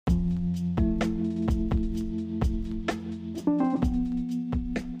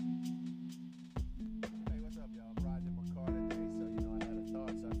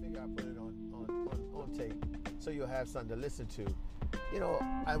have something to listen to.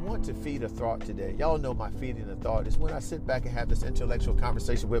 I want to feed a thought today. Y'all know my feeding a thought is when I sit back and have this intellectual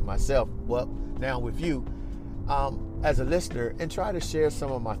conversation with myself, well, now with you, as a listener, and try to share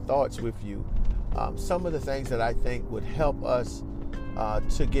some of my thoughts with you. Some of the things that I think would help us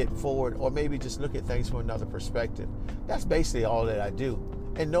to get forward, or maybe just look at things from another perspective. That's basically all that I do.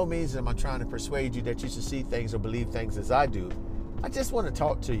 And no means am I trying to persuade you that you should see things or believe things as I do. I just want to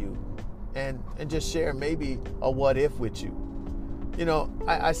talk to you and just share maybe a what if with you.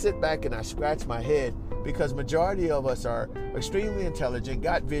 I sit back and I scratch my head because majority of us are extremely intelligent,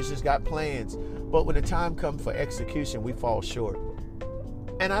 got visions, got plans, but when the time comes for execution, we fall short.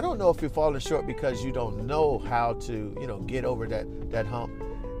 And I don't know if you're falling short because you don't know how to, get over that hump.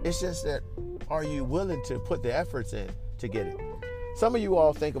 It's just that, are you willing to put the efforts in to get it? Some of you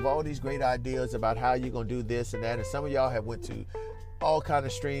all think of all these great ideas about how you're going to do this and that, and some of y'all have went to all kind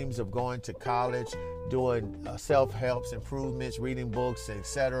of streams of going to college, doing self-helps, improvements, reading books,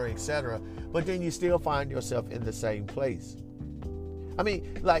 etc., etc. But then you still find yourself in the same place. I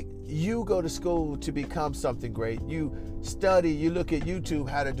mean, like, you go to school to become something great. You study, you look at YouTube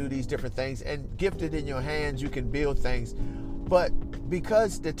how to do these different things, and gifted in your hands, you can build things. But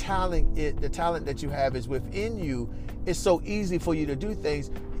because the talent that you have is within you, it's so easy for you to do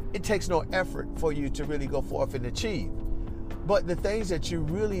things. It takes no effort for you to really go forth and achieve. But the things that you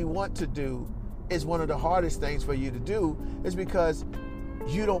really want to do is one of the hardest things for you to do, is because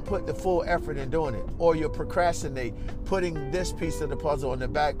you don't put the full effort in doing it, or you procrastinate, putting this piece of the puzzle on the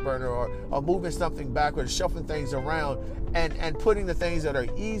back burner, or moving something backwards, shuffling things around, and putting the things that are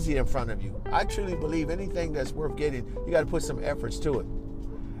easy in front of you. I truly believe anything that's worth getting, you got to put some efforts to it.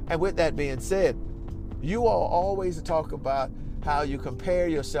 And with that being said, you all always talk about how you compare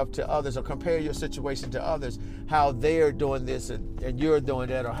yourself to others, or compare your situation to others, how they're doing this and you're doing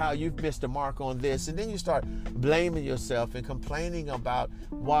that, or how you've missed the mark on this. And then you start blaming yourself and complaining about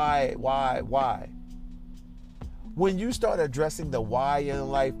why. When you start addressing the why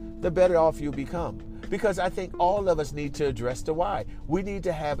in life, the better off you become. Because I think all of us need to address the why. We need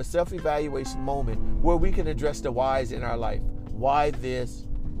to have a self-evaluation moment where we can address the whys in our life. Why this?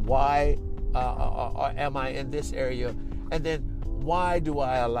 Why am I in this area? And then, why do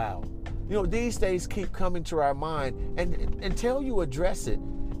I allow? These things keep coming to our mind, and until you address it,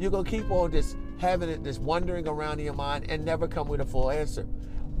 you're going to keep on just having it, this wandering around in your mind, and never come with a full answer.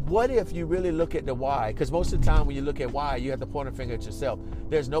 What if you really look at the why? Because most of the time when you look at why, you have to point a finger at yourself.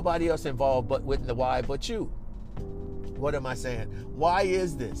 There's nobody else involved but with the why but you. What am I saying? Why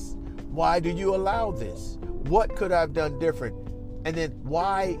is this? Why do you allow this? What could I have done different? And then,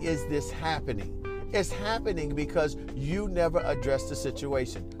 why is this happening? It's happening because you never address the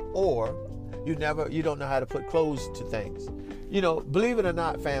situation, or you don't know how to put clothes to things. Believe it or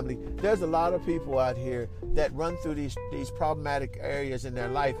not, family, there's a lot of people out here that run through these problematic areas in their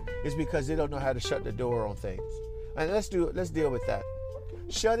life is because they don't know how to shut the door on things. And let's deal with that.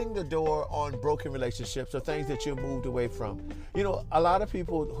 Shutting the door on broken relationships or things that you moved away from. A lot of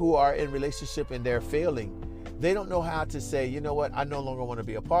people who are in relationship and they're failing, they don't know how to say, you know what, I no longer want to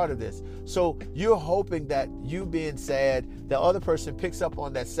be a part of this. So you're hoping that you being sad, the other person picks up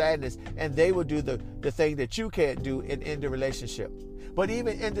on that sadness and they will do the thing that you can't do and end the relationship. But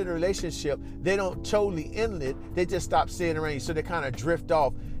even into the relationship, they don't totally end it. They just stop seeing around you. So they kind of drift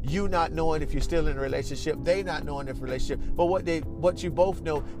off. You not knowing if you're still in a relationship, they not knowing if relationship. But what you both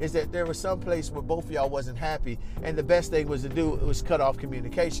know is that there was some place where both of y'all wasn't happy, and the best thing was to do was cut off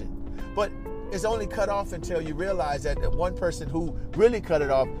communication. But it's only cut off until you realize that the one person who really cut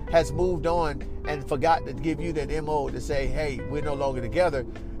it off has moved on and forgot to give you that MO to say, hey, we're no longer together.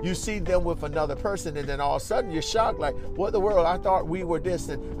 You see them with another person, and then all of a sudden you're shocked, like, what the world? I thought we were this,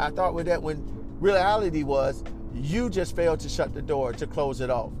 and I thought we're that, when reality was you just failed to shut the door, to close it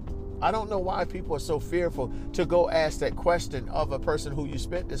off. I don't know why people are so fearful to go ask that question of a person who you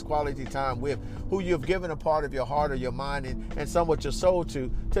spent this quality time with, who you've given a part of your heart or your mind and somewhat your soul to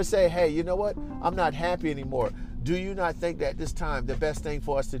say, hey, you know what? I'm not happy anymore. Do you not think that this time the best thing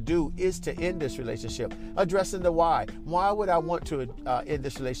for us to do is to end this relationship? Addressing the why. Why would I want to end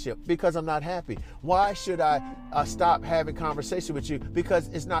this relationship? Because I'm not happy. Why should I stop having conversation with you? Because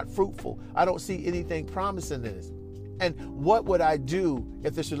it's not fruitful. I don't see anything promising in this. And what would I do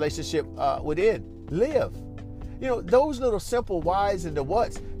if this relationship would end? Live. Those little simple whys and the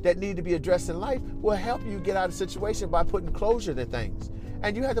whats that need to be addressed in life will help you get out of the situation by putting closure to things.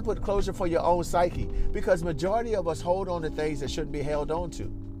 And you have to put closure for your own psyche, because majority of us hold on to things that shouldn't be held on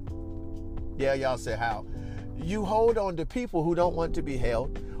to. Yeah, y'all say how? You hold on to people who don't want to be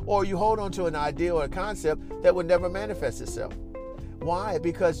held, or you hold on to an idea or a concept that would never manifest itself. Why?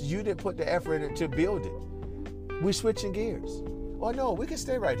 Because you didn't put the effort in to build it. we're switching gears. Or no, we can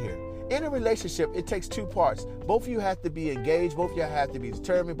stay right here. In a relationship, it takes two parts. Both of you have to be engaged. Both of you have to be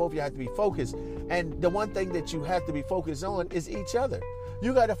determined. Both of you have to be focused. And the one thing that you have to be focused on is each other.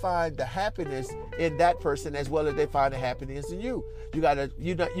 You got to find the happiness in that person as well as they find the happiness in you. You got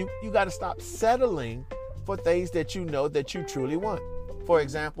to stop settling for things that you know that you truly want. For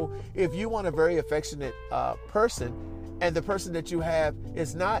example, if you want a very affectionate person, and the person that you have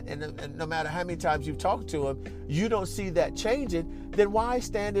is not, and no matter how many times you've talked to him, you don't see that changing, then why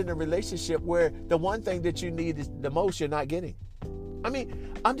stand in a relationship where the one thing that you need is the most you're not getting? I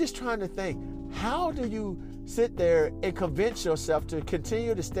mean, I'm just trying to think, how do you sit there and convince yourself to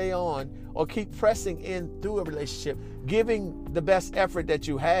continue to stay on or keep pressing in through a relationship, giving the best effort that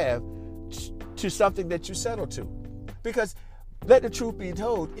you have to something that you settle to? Because let the truth be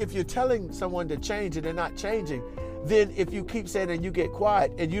told, if you're telling someone to change and they're not changing, then if you keep saying and you get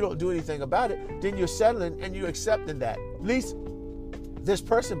quiet and you don't do anything about it, then you're settling and you're accepting that. At least this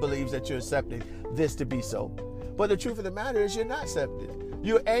person believes that you're accepting this to be so. But the truth of the matter is you're not accepting.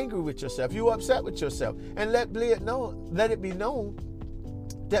 You're angry with yourself. You're upset with yourself. And let it be known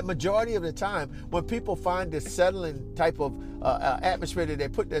that majority of the time when people find this settling type of atmosphere that they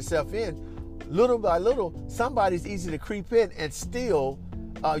put themselves in, little by little, somebody's easy to creep in and steal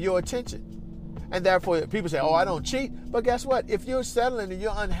your attention. And therefore, people say, oh, I don't cheat. But guess what? If you're settling and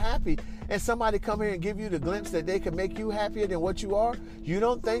you're unhappy and somebody come here and give you the glimpse that they can make you happier than what you are, you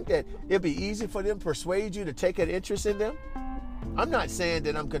don't think that it'd be easy for them to persuade you to take an interest in them? I'm not saying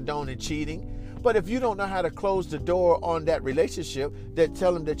that I'm condoning cheating. But if you don't know how to close the door on that relationship, that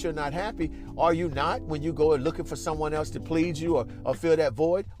tell them that you're not happy, are you not, when you go looking for someone else to please you or fill that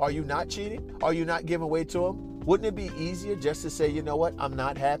void, are you not cheating? Are you not giving way to them? Wouldn't it be easier just to say, you know what, I'm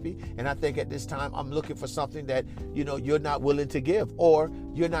not happy, and I think at this time I'm looking for something that, you're not willing to give or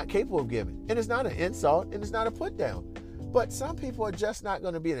you're not capable of giving? And it's not an insult and it's not a put down. But some people are just not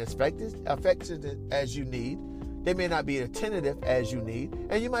going to be as affectionate as you need. They may not be attentive as you need,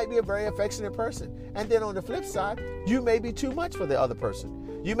 and you might be a very affectionate person. And then on the flip side, you may be too much for the other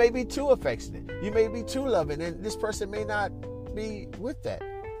person. You may be too affectionate. You may be too loving, and this person may not be with that.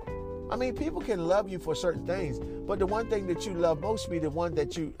 I mean, people can love you for certain things, but the one thing that you love most be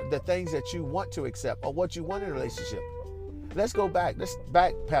the things that you want to accept or what you want in a relationship. Let's go back. Let's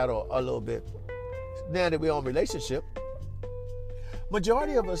backpedal a little bit. Now that we're on relationship,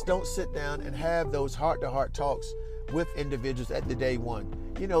 majority of us don't sit down and have those heart-to-heart talks with individuals at the day one.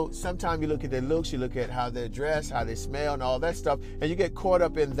 Sometimes you look at their looks, you look at how they're dressed, how they smell, and all that stuff, and you get caught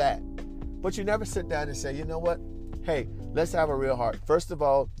up in that. But you never sit down and say, you know what? Hey, let's have a real heart. First of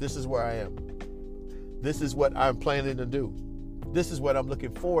all, this is where I am. This is what I'm planning to do. This is what I'm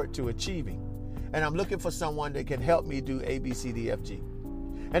looking forward to achieving. And I'm looking for someone that can help me do A, B, C, D, F, G.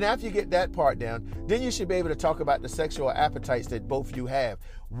 And after you get that part down, then you should be able to talk about the sexual appetites that both of you have,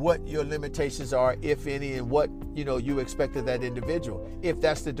 what your limitations are, if any, and what you expect of that individual, if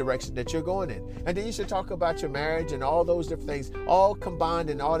that's the direction that you're going in. And then you should talk about your marriage and all those different things, all combined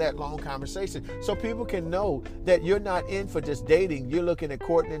in all that long conversation, so people can know that you're not in for just dating. You're looking at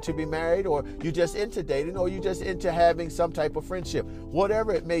courting and to be married, or you're just into dating, or you're just into having some type of friendship.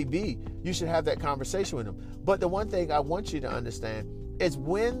 Whatever it may be, you should have that conversation with them. But the one thing I want you to understand is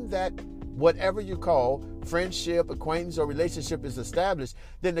when that whatever you call friendship, acquaintance, or relationship is established,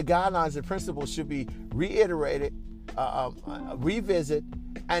 then the guidelines and principles should be reiterated, revisit,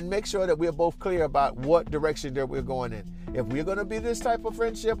 and make sure that we're both clear about what direction that we're going in. If we're going to be this type of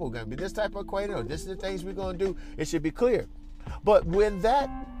friendship, we're going to be this type of acquaintance, or this is the things we're going to do, it should be clear. But when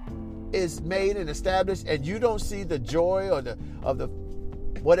that is made and established, and you don't see the joy or the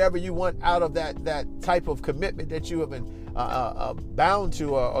whatever you want out of that type of commitment that you have been bound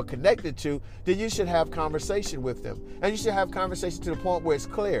to or connected to, then you should have conversation with them. And you should have conversation to the point where it's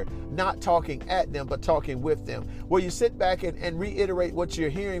clear, not talking at them, but talking with them, where you sit back and reiterate what you're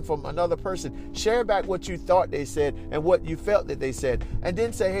hearing from another person, share back what you thought they said and what you felt that they said, and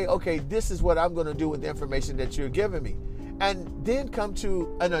then say, hey, okay, this is what I'm going to do with the information that you're giving me. And then come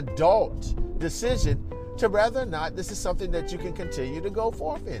to an adult decision to whether or not this is something that you can continue to go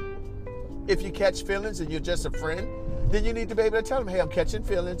forth in. If you catch feelings and you're just a friend, then you need to be able to tell them, hey, I'm catching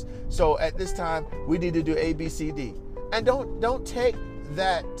feelings, so at this time we need to do A, B, C, D. And don't take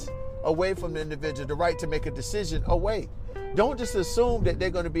that away from the individual, the right to make a decision away. Don't just assume that they're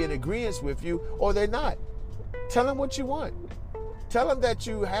going to be in agreement with you or they're not. Tell them what you want. Tell them that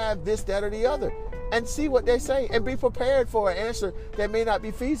you have this, that, or the other, and see what they say, and be prepared for an answer that may not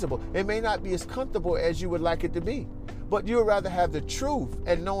be feasible. It may not be as comfortable as you would like it to be. But you'd rather have the truth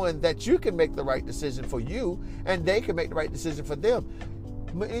and knowing that you can make the right decision for you and they can make the right decision for them.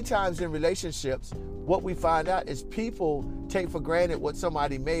 Many times in relationships, what we find out is people take for granted what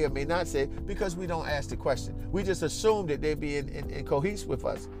somebody may or may not say because we don't ask the question. We just assume that they be in cohesive with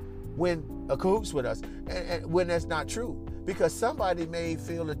us, cahoots with us, and when that's not true. Because somebody may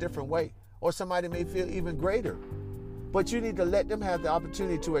feel a different way, or somebody may feel even greater. But you need to let them have the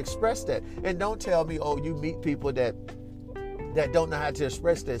opportunity to express that. And don't tell me, oh, you meet people that don't know how to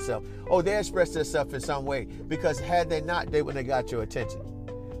express themselves. Oh, they express themselves in some way, because had they not, they wouldn't have got your attention.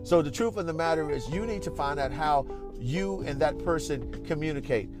 So the truth of the matter is, you need to find out how you and that person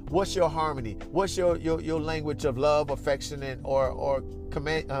communicate. What's your harmony? What's your language of love, affection, or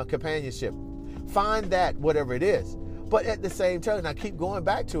companionship? Find that, whatever it is. But at the same time, I keep going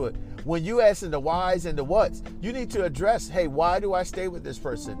back to it. When you asking the whys and the whats, you need to address, hey, why do I stay with this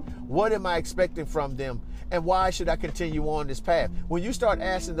person? What am I expecting from them? And why should I continue on this path? When you start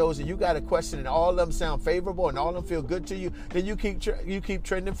asking those and you got a question and all of them sound favorable and all of them feel good to you, then you keep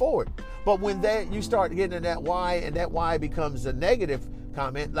trending forward. But when you start getting in that why, and that why becomes a negative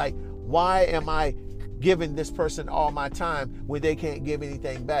comment, like, why am I giving this person all my time when they can't give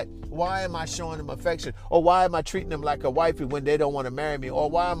anything back? Why am I showing them affection? Or why am I treating them like a wifey when they don't want to marry me? Or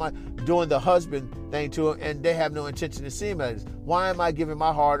why am I doing the husband thing to them and they have no intention to see me as? Why am I giving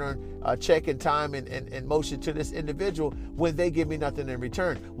my hard-earned check and time and motion to this individual when they give me nothing in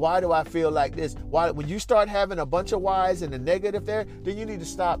return? Why do I feel like this? Why, when you start having a bunch of whys and a negative there, then you need to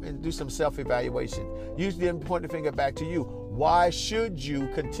stop and do some self-evaluation. Use the point the finger back to you. Why should you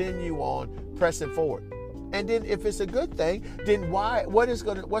continue on pressing forward? And then if it's a good thing, then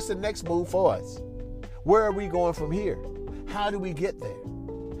what's the next move for us? Where are we going from here? How do we get there?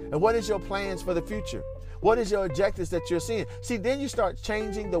 And what is your plans for the future? What is your objectives that you're seeing? See, then you start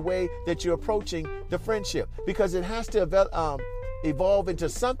changing the way that you're approaching the friendship, because it has to evolve into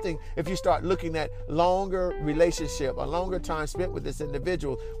something if you start looking at longer relationship, a longer time spent with this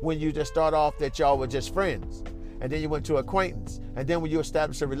individual, when you just start off that y'all were just friends. And then you went to acquaintance. And then when you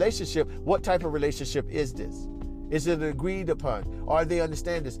establish a relationship, what type of relationship is this? Is it agreed upon? Or they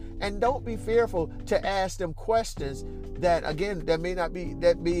understand this? And don't be fearful to ask them questions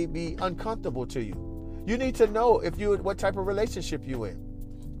that may be uncomfortable to you. You need to know what type of relationship you're in.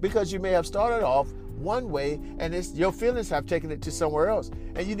 Because you may have started off one way and your feelings have taken it to somewhere else.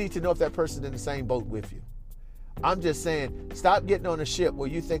 And you need to know if that person's in the same boat with you. I'm just saying, stop getting on a ship where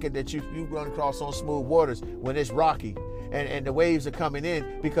you thinking that you run across on smooth waters when it's rocky and the waves are coming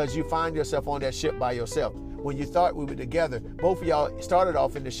in, because you find yourself on that ship by yourself. When you thought we were together, both of y'all started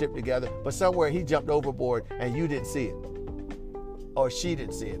off in the ship together, but somewhere he jumped overboard and you didn't see it. Or she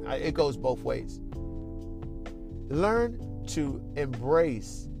didn't see it. It goes both ways. Learn to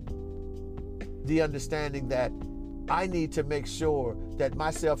embrace the understanding that I need to make sure that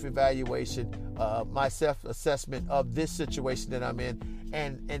my self-evaluation, my self-assessment of this situation that I'm in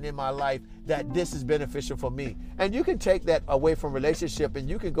and in my life, that this is beneficial for me. And you can take that away from relationship, and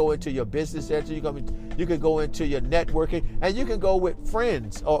you can go into your business center, you can go into your networking, and you can go with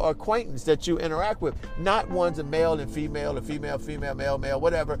friends or acquaintance that you interact with. Not one's a male and female, or female, male,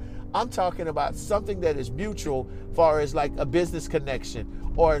 whatever. I'm talking about something that is mutual, far as like a business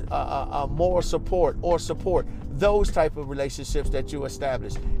connection or a moral support or support. Those type of relationships that you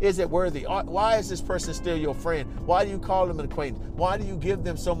establish. Is it worthy? Why is this person still your friend? Why do you call them an acquaintance? Why do you give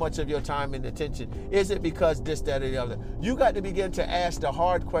them so much of your time and attention? Is it because this, that, or the other? You got to begin to ask the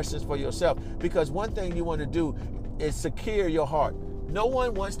hard questions for yourself, because one thing you want to do is secure your heart. No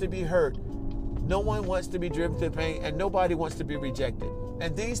one wants to be hurt. No one wants to be driven to pain, and nobody wants to be rejected.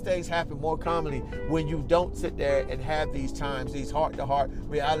 And these things happen more commonly when you don't sit there and have these times, these heart-to-heart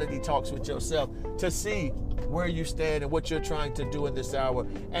reality talks with yourself to see where you stand and what you're trying to do in this hour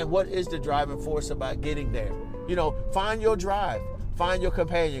and what is the driving force about getting there. You know, find your drive, find your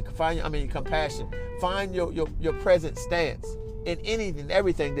compassion, find your present stance in anything,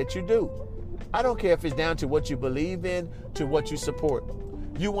 everything that you do. I don't care if it's down to what you believe in, to what you support.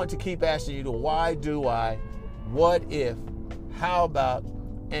 You want to keep asking you the why do I, what if, how about,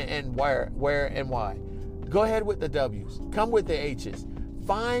 and where and why. Go ahead with the W's. Come with the H's.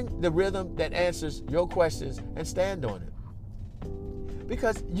 Find the rhythm that answers your questions and stand on it.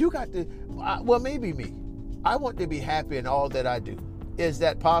 Because you got to, maybe me. I want to be happy in all that I do. Is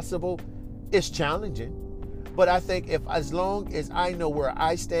that possible? It's challenging. But I think if as long as I know where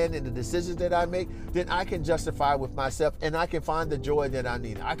I stand in the decisions that I make, then I can justify with myself and I can find the joy that I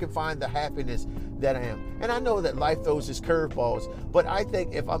need. I can find the happiness that I am. And I know that life throws its curveballs, but I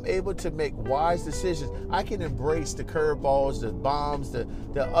think if I'm able to make wise decisions, I can embrace the curveballs, the bombs, the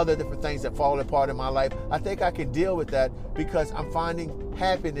other different things that fall apart in my life. I think I can deal with that because I'm finding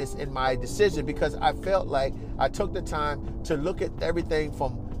happiness in my decision, because I felt like I took the time to look at everything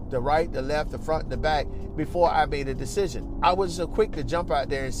from the right, the left, the front, and the back before I made a decision. I was so quick to jump out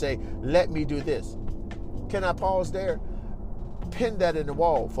there and say, let me do this. Can I pause there? Pin that in the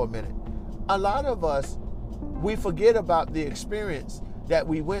wall for a minute. A lot of us, we forget about the experience that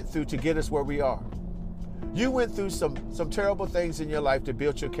we went through to get us where we are. You went through some terrible things in your life to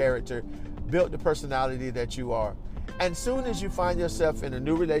build your character, build the personality that you are. And soon as you find yourself in a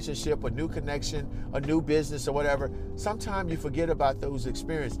new relationship, a new connection, a new business or whatever, sometimes you forget about those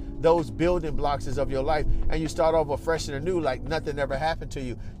experiences, those building blocks of your life, and you start over fresh and anew like nothing ever happened to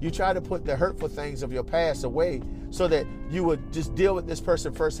you. You try to put the hurtful things of your past away so that you would just deal with this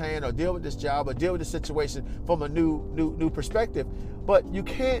person firsthand, or deal with this job, or deal with the situation from a new perspective. But you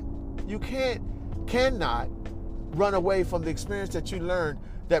cannot run away from the experience that you learned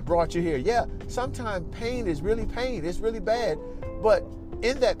that brought you here. Yeah, sometimes pain is really pain. It's really bad. But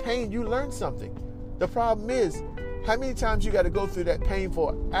in that pain, you learn something. The problem is, how many times you got to go through that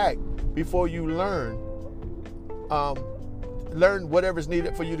painful act before you learn whatever's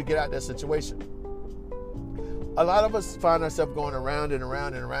needed for you to get out of that situation. A lot of us find ourselves going around and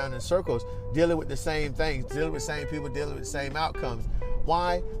around and around in circles, dealing with the same things, dealing with the same people, dealing with the same outcomes.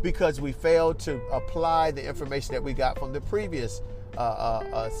 Why? Because we failed to apply the information that we got from the previous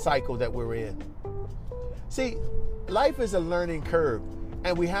cycle that we're in. See, life is a learning curve,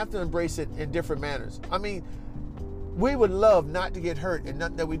 and we have to embrace it in different manners. I mean, we would love not to get hurt, and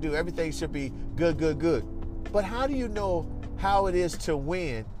nothing that we do, everything should be good, good, good. But how do you know how it is to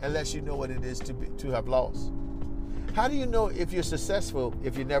win unless you know what it is to have lost? How do you know if you're successful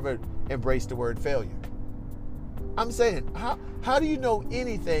if you never embrace the word failure? I'm saying, how do you know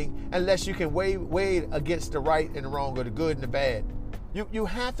anything unless you can weigh it against the right and the wrong, or the good and the bad? You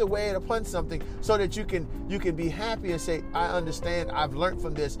have to weigh it upon something so that you can be happy and say, I understand, I've learned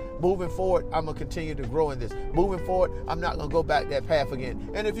from this. Moving forward, I'm going to continue to grow in this. Moving forward, I'm not going to go back that path again.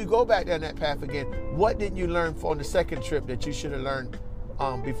 And if you go back down that path again, what didn't you learn on the second trip that you should have learned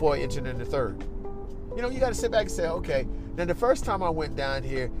before entering in the third? You know, you got to sit back and say, okay, then the first time I went down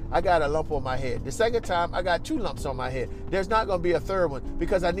here, I got a lump on my head. The second time, I got 2 lumps on my head. There's not going to be a third one,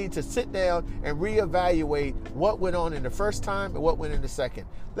 because I need to sit down and reevaluate what went on in the first time and what went in the second.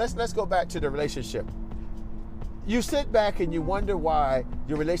 Let's go back to the relationship. You sit back and you wonder why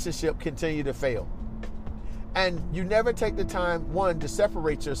your relationship continue to fail. And you never take the time, one, to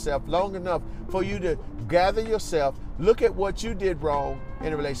separate yourself long enough for you to gather yourself, look at what you did wrong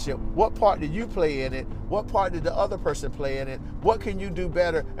in a relationship. What part did you play in it? What part did the other person play in it? What can you do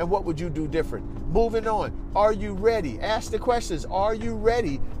better? And what would you do different? Moving on. Are you ready? Ask the questions. Are you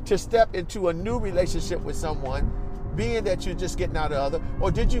ready to step into a new relationship with someone, being that you're just getting out of other?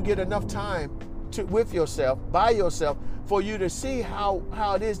 Or did you get enough time with yourself, by yourself, for you to see how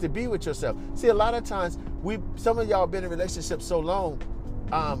it is to be with yourself? See, a lot of times, some of y'all been in relationships so long,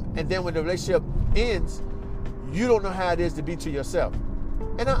 and then when the relationship ends, you don't know how it is to be to yourself.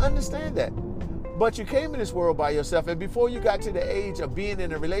 And I understand that. But you came in this world by yourself, and before you got to the age of being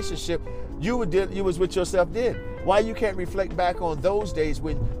in a relationship, you was with yourself then. Why you can't reflect back on those days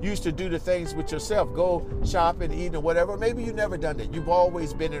when you used to do the things with yourself, go shopping, eating, or whatever? Maybe you've never done that. You've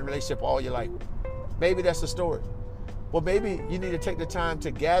always been in a relationship all your life. Maybe that's the story. Well, maybe you need to take the time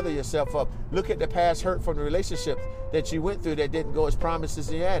to gather yourself up. Look at the past hurt from the relationship that you went through that didn't go as promised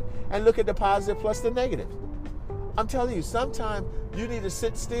as you had, and look at the positive plus the negative. I'm telling you, sometimes you need to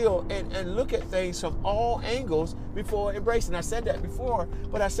sit still and look at things from all angles before embracing. I said that before,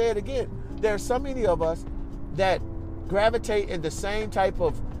 but I say it again. There are so many of us that gravitate in the same type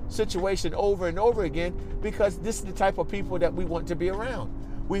of situation over and over again because this is the type of people that we want to be around.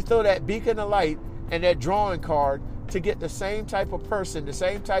 We throw that beacon of light and that drawing card to get the same type of person, the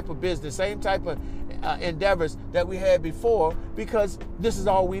same type of business, same type of endeavors that we had before, because this is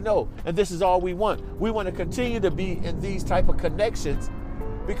all we know and this is all we want. We want to continue to be in these type of connections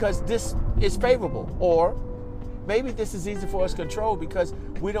because this is favorable, or maybe this is easy for us to control because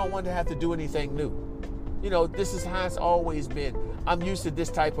we don't want to have to do anything new. You know, this is how it's always been. I'm used to this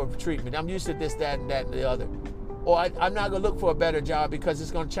type of treatment. I'm used to this, that, and the other. Or I'm not going to look for a better job because it's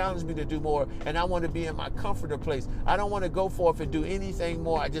going to challenge me to do more, and I want to be in my comfortable place. I don't want to go forth and do anything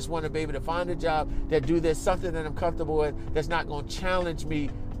more. I just want to be able to find a job that do this, something that I'm comfortable with, that's not going to challenge me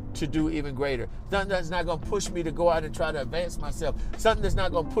to do even greater. Something that's not going to push me to go out and try to advance myself. Something that's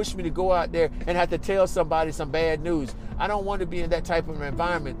not going to push me to go out there and have to tell somebody some bad news. I don't want to be in that type of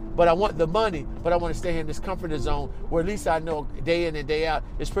environment, but I want the money, but I want to stay in this comfort zone where at least I know day in and day out,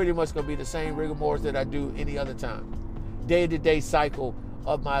 it's pretty much going to be the same rigmaroles that I do any other time. Day-to-day cycle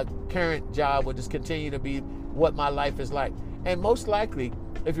of my current job will just continue to be what my life is like. And most likely,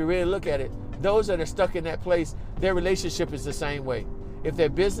 if you really look at it, those that are stuck in that place, their relationship is the same way. If their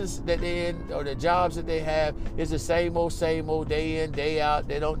business that they're in or the jobs that they have is the same old, day in, day out,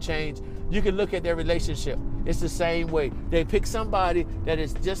 they don't change, you can look at their relationship. It's the same way. They pick somebody that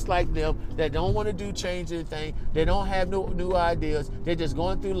is just like them, that don't want to change anything. They don't have no new ideas. They're just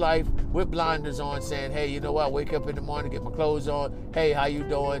going through life with blinders on saying, hey, you know what? I wake up in the morning, get my clothes on. Hey, how you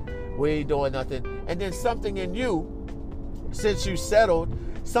doing? We ain't doing nothing. And then something in you, since you settled,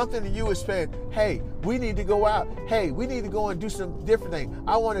 something in you is saying, hey, we need to go out. Hey, we need to go and do some different things.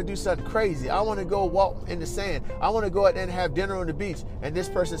 I want to do something crazy. I want to go walk in the sand. I want to go out there and have dinner on the beach. And this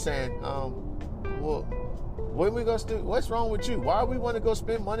person saying, well, what are we going to do? What's wrong with you? Why we want to go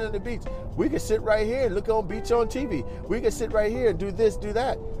spend money on the beach? We could sit right here and look on beach on TV. We could sit right here and do this, do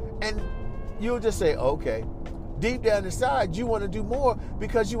that. And you'll just say, okay. Deep down inside, you want to do more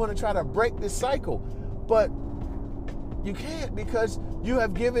because you want to try to break this cycle. But you can't, because you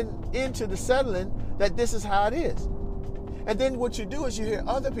have given into the settling that this is how it is. And then what you do is you hear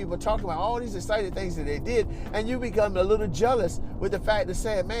other people talking about all these exciting things that they did, and you become a little jealous with the fact of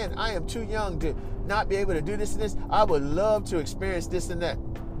saying, man, I am too young to not be able to do this and this. I would love to experience this and that.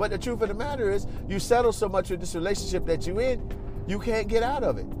 But the truth of the matter is, you settle so much with this relationship that you're in, you can't get out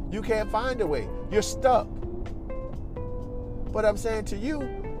of it. You can't find a way. You're stuck. But I'm saying to you,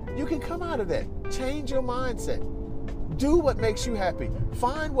 you can come out of that. Change your mindset. Do what makes you happy.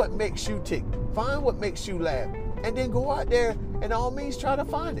 Find what makes you tick. Find what makes you laugh. And then go out there and all means try to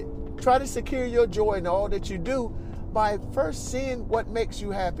find it. Try to secure your joy in all that you do by first seeing what makes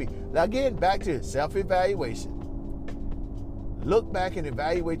you happy. Now again, back to self-evaluation. Look back and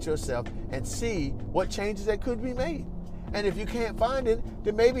evaluate yourself and see what changes that could be made. And if you can't find it,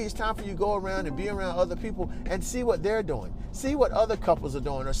 then maybe it's time for you to go around and be around other people and see what they're doing. See what other couples are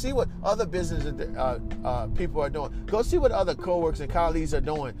doing, or see what other business people are doing. Go see what other coworkers and colleagues are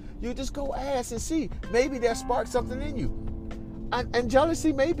doing. You just go ask and see. Maybe they'll spark something in you. And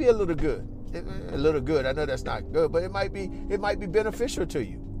jealousy may be a little good. A little good. I know that's not good, but it might be beneficial to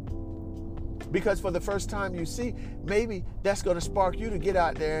you. Because for the first time you see, maybe that's going to spark you to get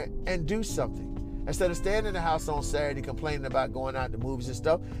out there and do something. Instead of staying in the house on Saturday complaining about going out to movies and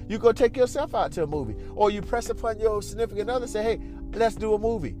stuff, you go take yourself out to a movie. Or you press upon your significant other and say, hey, let's do a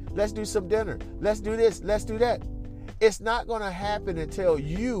movie. Let's do some dinner. Let's do this. Let's do that. It's not going to happen until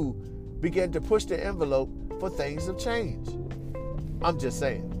you begin to push the envelope for things to change. I'm just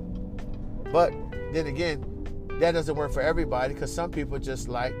saying. But then again, that doesn't work for everybody, because some people just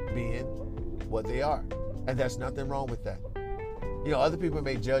like being what they are. And there's nothing wrong with that. You know, other people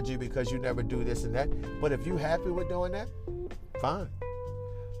may judge you because you never do this and that. But if you're happy with doing that, fine.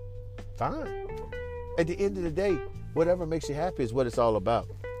 Fine. At the end of the day, whatever makes you happy is what it's all about.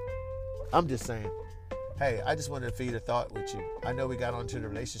 I'm just saying. Hey, I just wanted to feed a thought with you. I know we got onto the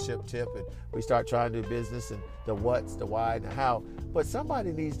relationship tip and we start trying to do business and the what's, the why, and the how. But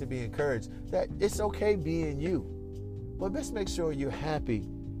somebody needs to be encouraged that it's okay being you. But let's make sure you're happy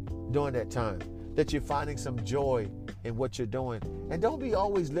during that time, that you're finding some joy in what you're doing. And don't be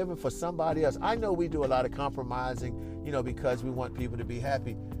always living for somebody else. I know we do a lot of compromising, because we want people to be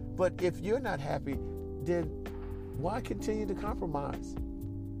happy. But if you're not happy, then why continue to compromise?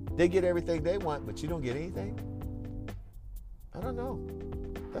 They get everything they want, but you don't get anything? I don't know.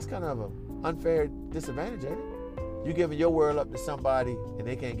 That's kind of an unfair disadvantage, ain't it? You're giving your world up to somebody and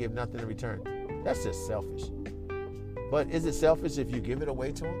they can't give nothing in return. That's just selfish. But is it selfish if you give it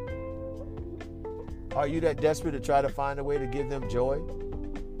away to them? Are you that desperate to try to find a way to give them joy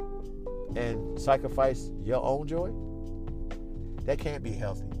and sacrifice your own joy? That can't be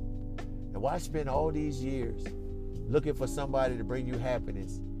healthy. And why spend all these years looking for somebody to bring you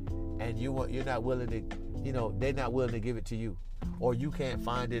happiness, and you're not willing to, they're not willing to give it to you, or you can't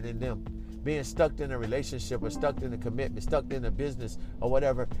find it in them? Being stuck in a relationship, or stuck in a commitment, stuck in a business or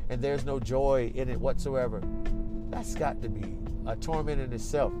whatever, and there's no joy in it whatsoever. That's got to be a torment in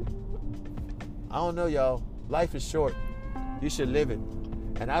itself. I don't know, y'all. Life is short. You should live it.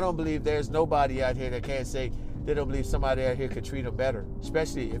 And I don't believe there's nobody out here that can't say they don't believe somebody out here could treat them better,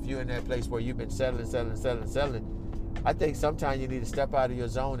 especially if you're in that place where you've been settling. I think sometimes you need to step out of your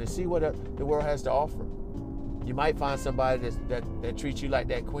zone and see what the world has to offer. You might find somebody that treats you like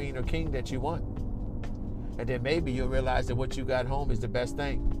that queen or king that you want. And then maybe you'll realize that what you got home is the best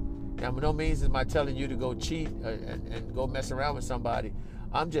thing. Now, by no means am I telling you to go cheat and go mess around with somebody.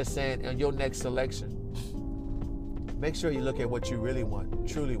 I'm just saying, in your next selection, make sure you look at what you really want,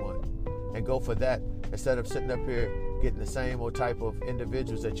 truly want, and go for that instead of sitting up here getting the same old type of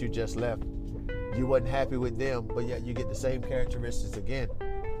individuals that you just left. You wasn't happy with them, but yet you get the same characteristics again.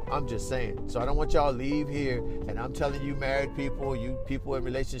 I'm just saying. So I don't want y'all to leave here, and I'm telling you married people, you people in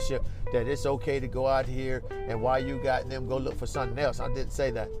relationship, that it's okay to go out here and while you got them, go look for something else. I didn't say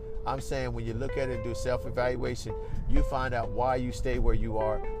that. I'm saying when you look at it and do self-evaluation, you find out why you stay where you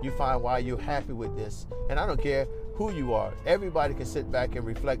are. You find why you're happy with this. And I don't care who you are. Everybody can sit back and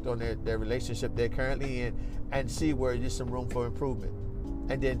reflect on their relationship they're currently in and see where there's some room for improvement.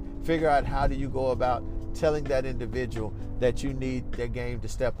 And then figure out how do you go about telling that individual that you need their game to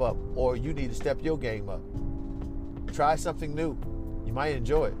step up, or you need to step your game up. Try something new. You might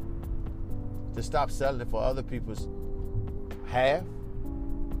enjoy it. Just stop settling for other people's half.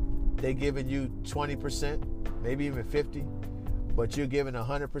 They giving you 20%, maybe even 50%, but you're giving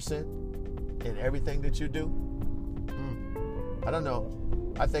 100% in everything that you do. I don't know.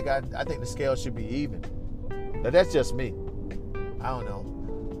 I think the scale should be even. But that's just me. I don't know.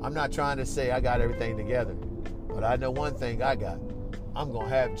 I'm not trying to say I got everything together, but I know one thing I got. I'm going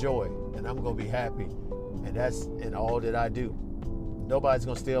to have joy, and I'm going to be happy, and that's in all that I do. Nobody's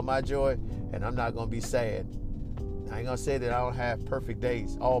going to steal my joy, and I'm not going to be sad. I ain't going to say that I don't have perfect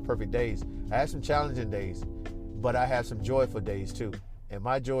days, all perfect days. I have some challenging days, but I have some joyful days too. And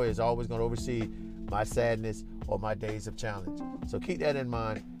my joy is always going to oversee my sadness or my days of challenge. So keep that in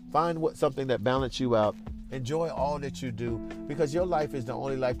mind. Find something that balances you out. Enjoy all that you do, because your life is the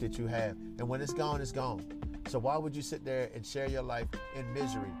only life that you have. And when it's gone, it's gone. So why would you sit there and share your life in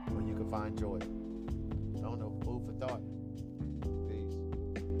misery when you can find joy? I don't know, food for thought.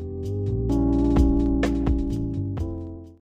 Peace.